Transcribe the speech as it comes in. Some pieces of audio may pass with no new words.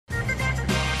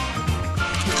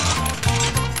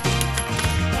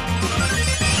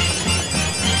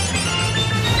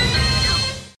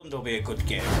It'll be a good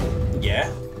game.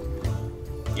 Yeah.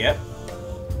 Yep.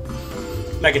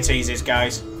 Mega teases,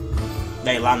 guys.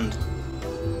 They land.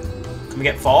 Can we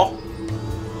get 4?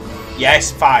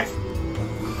 Yes, 5.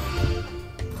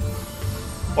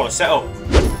 What a setup.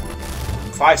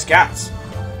 5 scats.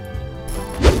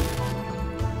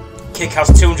 Kick has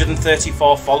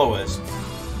 234 followers.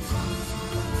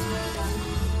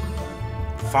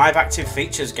 5 active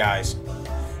features, guys.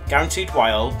 Guaranteed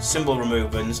wild, symbol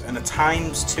removals, and a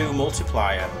 ×2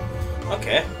 multiplier.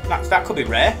 Okay, that could be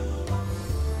rare.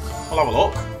 We'll have a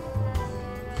look.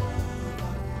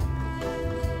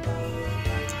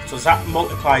 So does that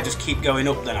multiplier just keep going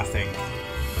up then, I think?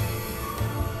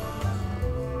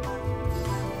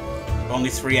 Only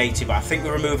 380, but I think we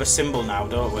remove a symbol now,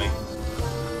 don't we?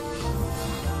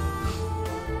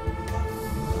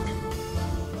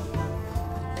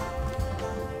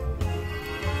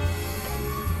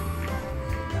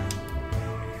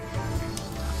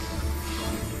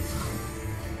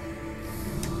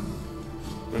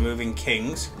 Removing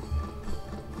kings.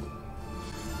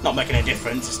 Not making a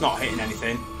difference, it's not hitting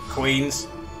anything. Queens.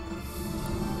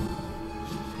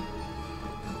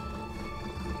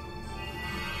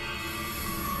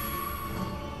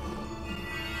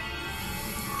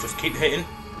 Just keep hitting.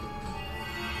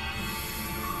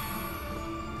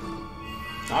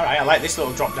 Alright, I like this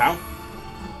little drop down.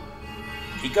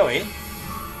 Keep going.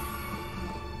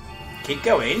 Keep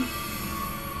going.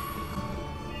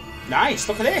 Nice,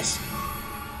 look at this.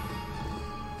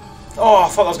 Oh, I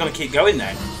thought I was going to keep going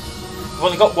then. I've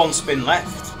only got 1 spin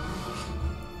left.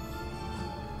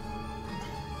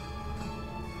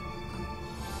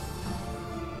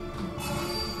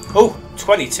 Oh,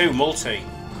 22 multi.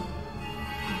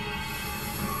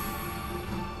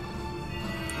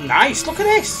 Nice, look at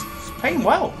this. It's paying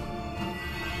well.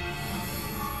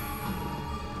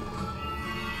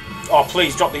 Oh,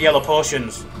 please drop the yellow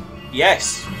potions.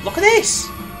 Yes, look at this.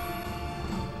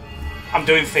 I'm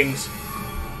doing things.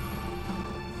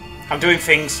 I'm doing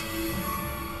things.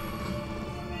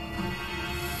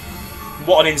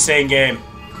 What an insane game.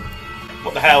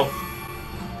 What the hell?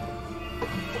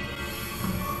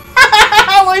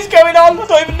 What is going on? I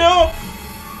don't even know.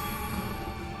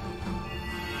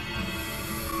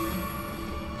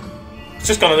 It's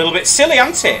just gone a little bit silly,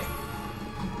 hasn't it?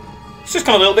 It's just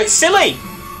gone a little bit silly.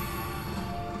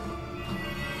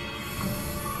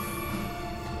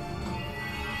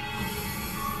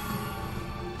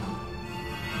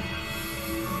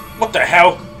 What the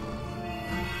hell?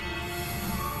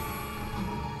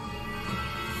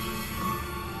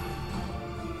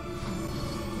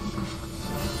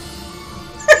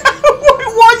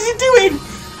 What is he doing?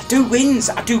 I do wins,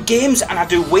 I do games, and I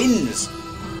do wins.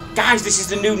 Guys, this is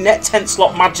the new Netent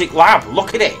slot magic lab.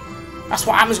 Look at it. That's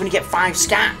what happens when you get 5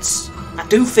 scats. I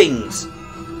do things.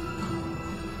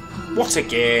 What a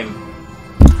game.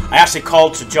 I actually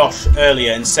called to Josh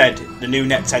earlier and said the new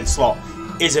Netent slot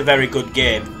is a very good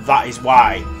game. That is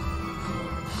why.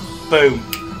 Boom.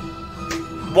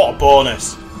 What a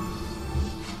bonus.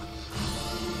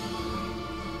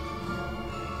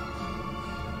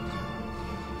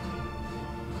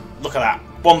 Look at that.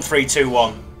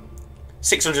 1321.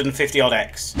 650 odd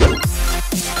X.